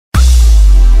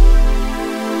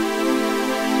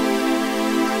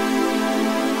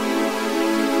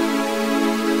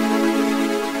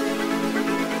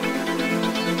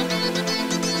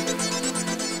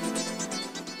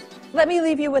let me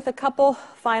leave you with a couple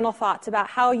final thoughts about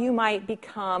how you might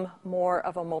become more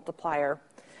of a multiplier.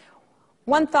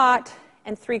 One thought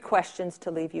and 3 questions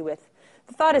to leave you with.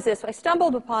 The thought is this. I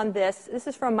stumbled upon this. This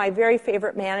is from my very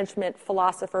favorite management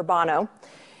philosopher, Bono.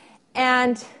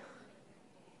 And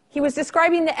he was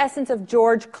describing the essence of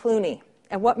George Clooney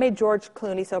and what made George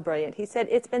Clooney so brilliant. He said,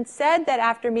 "It's been said that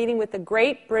after meeting with the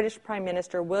great British Prime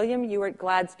Minister, William Ewart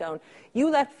Gladstone, you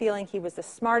left feeling he was the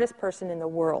smartest person in the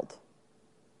world.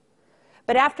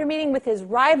 But after meeting with his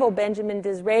rival, Benjamin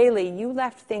Disraeli, you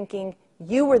left thinking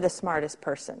you were the smartest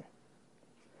person."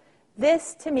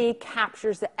 This, to me,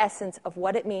 captures the essence of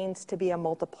what it means to be a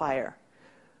multiplier,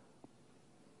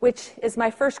 which is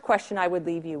my first question I would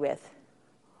leave you with.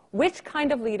 Which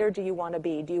kind of leader do you want to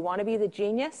be? Do you want to be the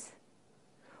genius?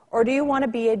 Or do you want to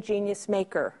be a genius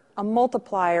maker, a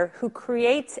multiplier who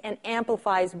creates and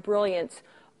amplifies brilliance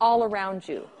all around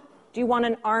you? Do you want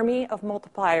an army of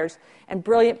multipliers and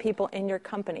brilliant people in your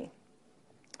company?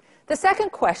 The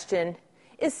second question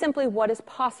is simply what is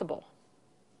possible?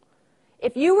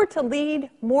 If you were to lead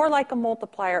more like a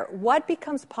multiplier, what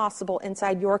becomes possible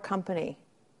inside your company?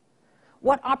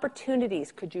 What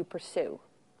opportunities could you pursue?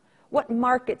 What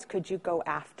markets could you go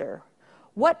after?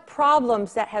 What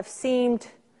problems that have seemed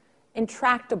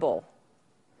intractable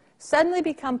suddenly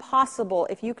become possible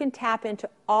if you can tap into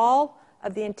all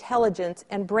of the intelligence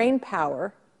and brain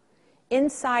power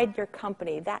inside your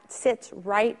company that sits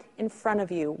right in front of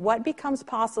you? What becomes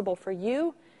possible for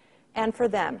you and for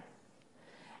them?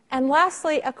 And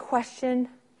lastly, a question,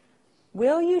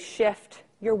 will you shift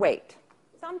your weight?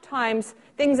 Sometimes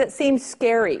things that seem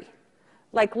scary,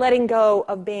 like letting go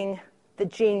of being the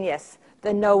genius,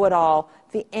 the know-it-all,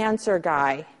 the answer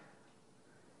guy.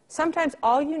 Sometimes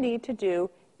all you need to do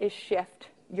is shift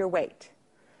your weight.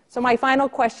 So my final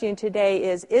question today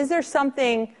is there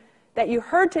something that you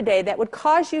heard today that would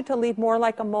cause you to lead more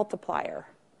like a multiplier?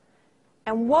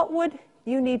 And what would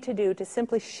you need to do to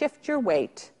simply shift your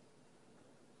weight?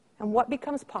 And what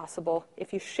becomes possible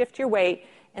if you shift your weight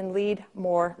and lead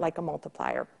more like a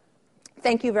multiplier?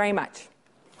 Thank you very much.